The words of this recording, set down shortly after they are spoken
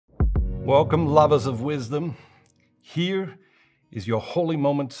Welcome, lovers of wisdom. Here is your Holy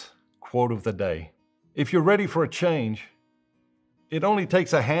Moments quote of the day. If you're ready for a change, it only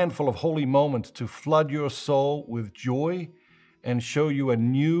takes a handful of holy moments to flood your soul with joy and show you a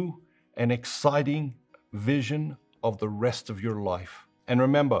new and exciting vision of the rest of your life. And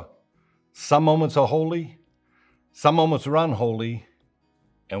remember, some moments are holy, some moments are unholy,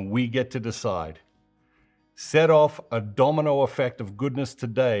 and we get to decide. Set off a domino effect of goodness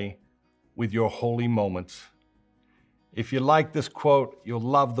today with your holy moments. If you like this quote, you'll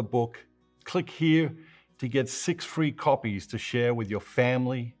love the book. Click here to get 6 free copies to share with your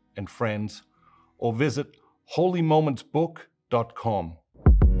family and friends, or visit holymomentsbook.com.